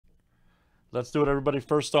Let's do it, everybody.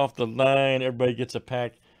 First off the line, everybody gets a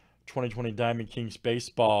pack. 2020 Diamond Kings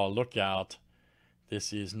Baseball. Look out.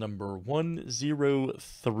 This is number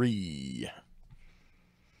 103.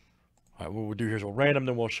 All right, what we'll do here is we'll random,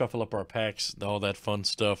 then we'll shuffle up our packs, all that fun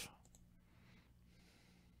stuff.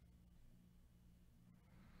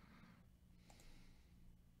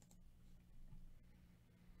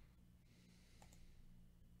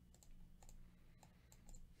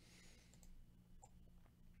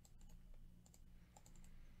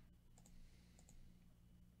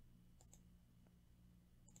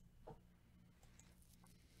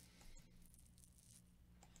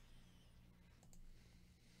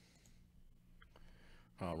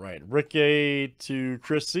 All right, Rick A to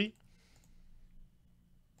Chrissy.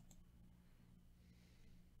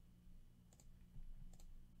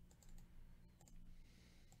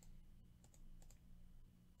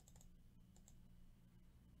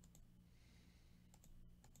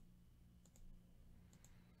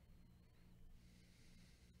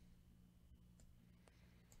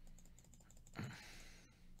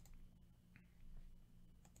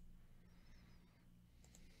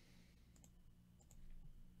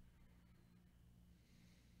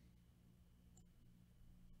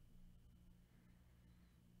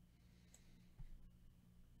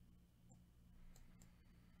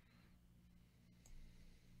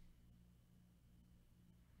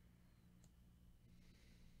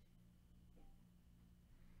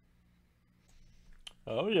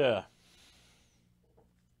 Oh, yeah.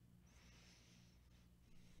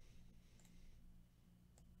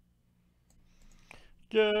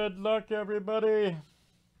 Good luck, everybody.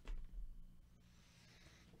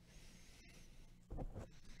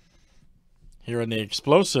 Here in the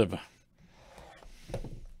explosive.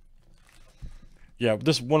 Yeah,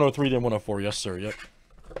 this 103 then 104. Yes, sir. Yep.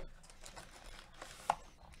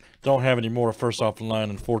 Don't have any more first off the line,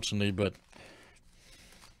 unfortunately, but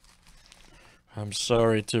I'm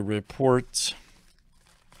sorry to report.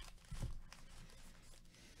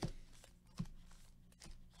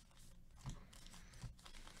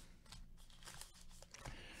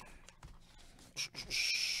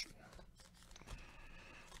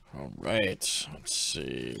 All right, let's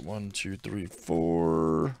see. 1, 2, 3,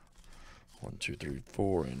 4. 1, 2, 3,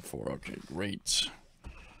 4, and 4. Okay, great.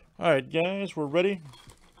 All right, guys, we're ready.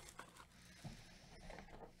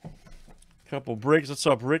 Couple breaks. What's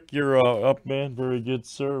up, Rick? You're up, man. Very good,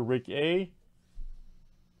 sir. Rick A.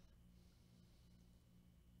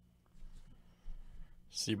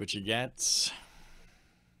 See what you got.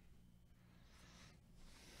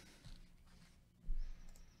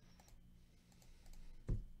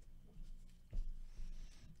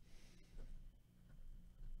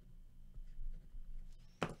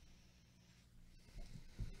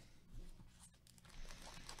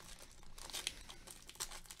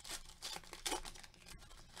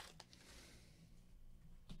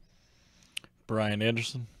 Brian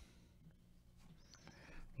Anderson.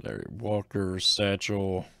 Larry Walker,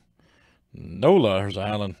 Satchel. Nola. Here's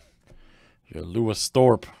Allen. Lewis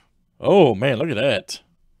Thorpe. Oh, man, look at that.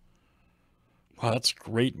 Wow, that's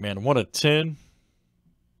great, man. 1 of 10.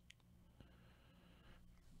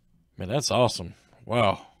 Man, that's awesome.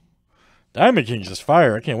 Wow. Diamond Kings is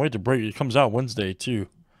fire. I can't wait to break it. It comes out Wednesday, too.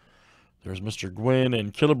 There's Mr. Gwynn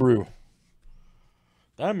and Killebrew.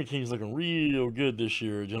 Diamond Kings looking real good this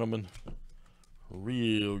year, gentlemen.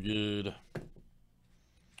 Real good.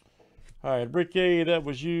 All right, Rick A, that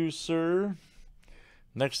was you, sir.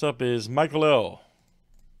 Next up is Michael L.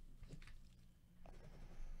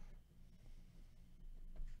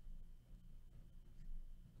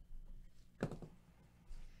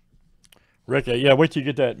 Rick A, yeah, wait till you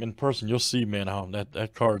get that in person. You'll see, man, how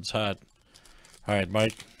that card's hot. All right,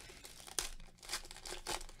 Mike.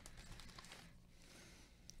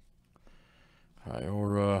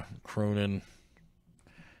 Iora, Cronin,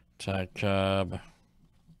 Ty Cobb.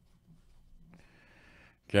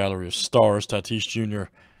 Gallery of Stars, Tatis Jr.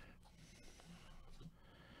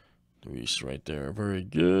 Luis right there. Very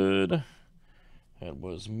good. That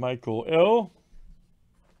was Michael L.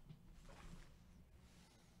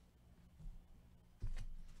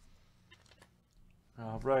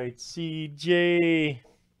 All right, CJ.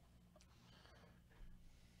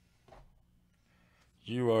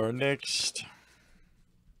 You are next.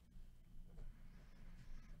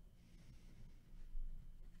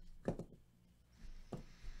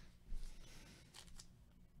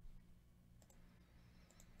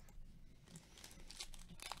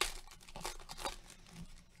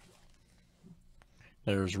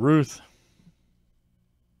 There's Ruth.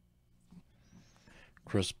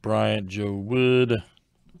 Chris Bryant, Joe Wood.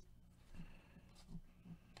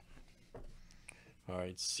 All right,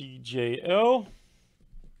 right, CJL.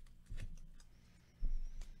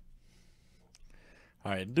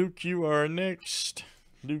 All right, Luke, you are next.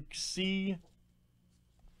 Luke C.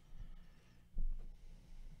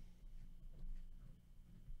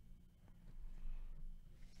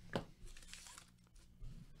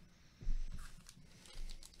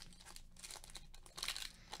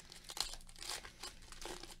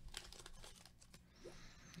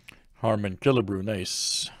 Harmon Killebrew,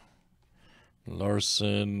 nice.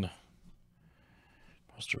 Larson.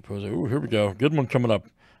 Ooh, here we go. Good one coming up.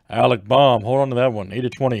 Alec Baum, hold on to that one.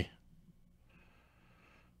 8/20.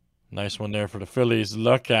 Nice one there for the Phillies.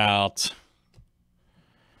 Look out.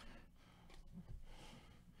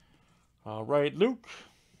 All right, Luke.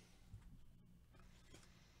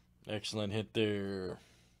 Excellent hit there.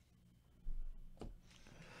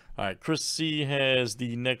 All right, Chris C has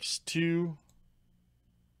the next two.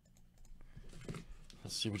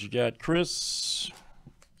 Let's see what you got, Chris.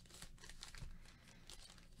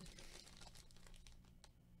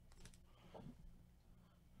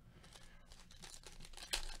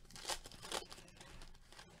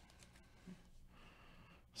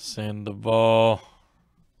 Sandoval.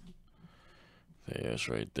 There's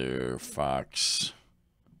right there. Fox.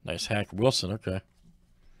 Nice hack. Wilson, okay.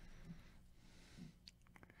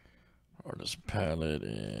 Artist palette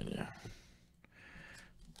and yeah.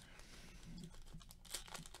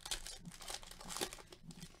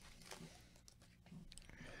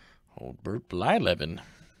 Old Bert Blyleven.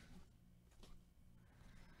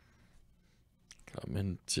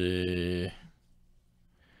 Clemente.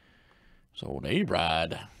 It's old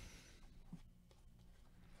A-Rod.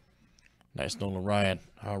 Nice Nolan Ryan.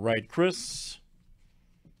 All right, Chris.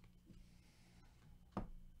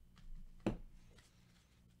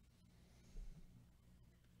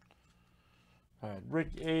 All right, Rick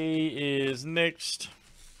A is next.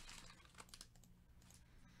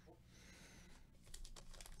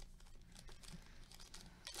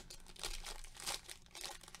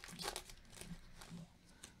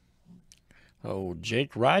 Oh,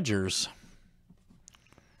 Jake Rogers.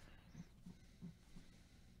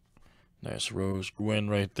 Nice Rose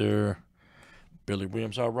Gwynn right there. Billy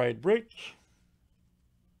Williams. All right, Rick.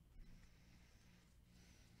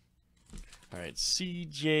 All right,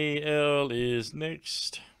 CJL is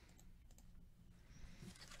next.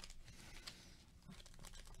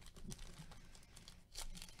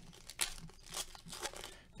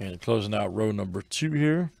 And closing out row number 2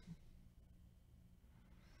 here.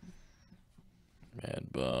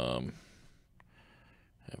 Mad Bum.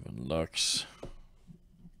 Evan Lux.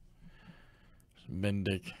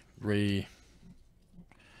 Mendick, Gray.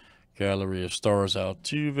 Gallery of Stars,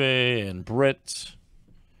 Altuve and Brett.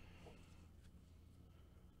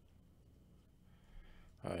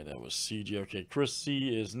 All right, that was CG. Okay, Chris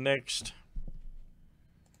C is next.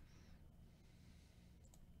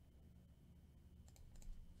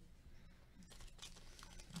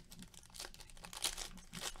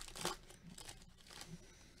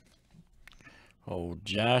 Oh,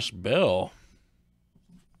 Josh Bell.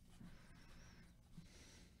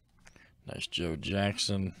 Nice Joe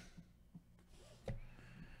Jackson.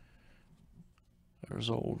 There's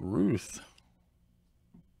old Ruth.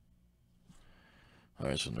 All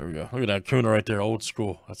right, so there we go. Look at that Kuna right there, old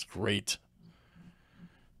school. That's great.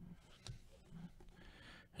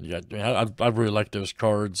 And you got, I really like those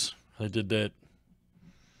cards. They did that.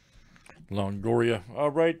 Longoria. All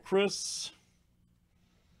right, Chris.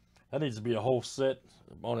 That needs to be a whole set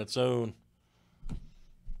on its own.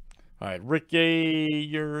 All right, Rick A,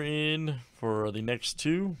 you're in for the next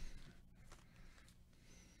two.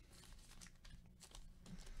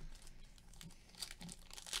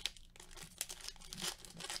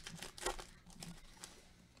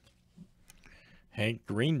 Hank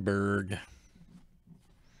Greenberg.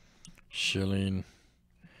 Schilling.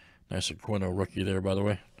 Nice Aquino rookie there, by the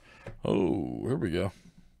way. Oh, here we go.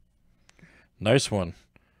 Nice one.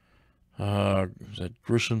 Is that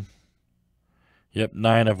Grisham? Yep,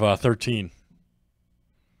 9 of 13.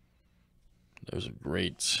 Those are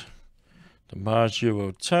great.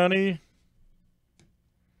 DiMaggio Ohtani.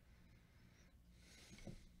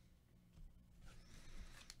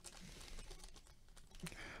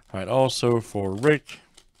 All right, also for Rick.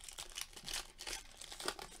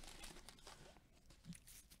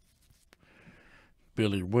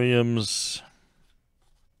 Billy Williams.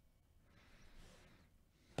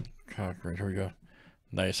 Cochran, here we go.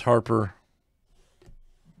 Nice Harper.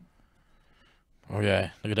 Oh, yeah.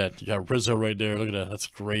 Look at that. You got Rizzo right there. Look at that. That's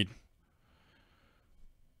great.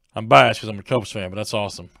 I'm biased because I'm a Cubs fan, but that's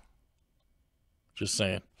awesome. Just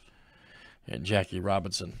saying. And Jackie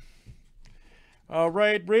Robinson. All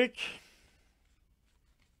right, Rick.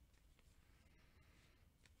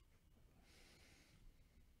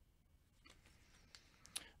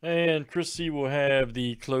 And Chris C will have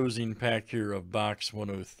the closing pack here of box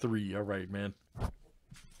 103. All right, man.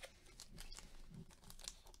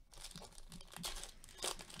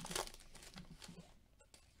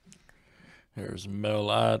 There's Mel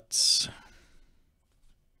Otts.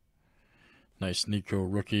 Nice Nico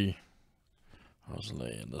rookie. Jose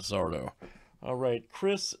and Lizardo. All right,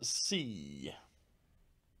 Chris C.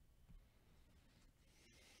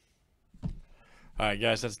 All right,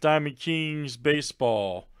 guys, that's Diamond Kings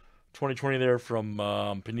Baseball 2020 there from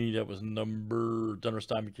Panini. That was number Donruss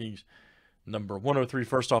Diamond Kings number 103,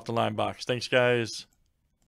 first off the line box. Thanks, guys.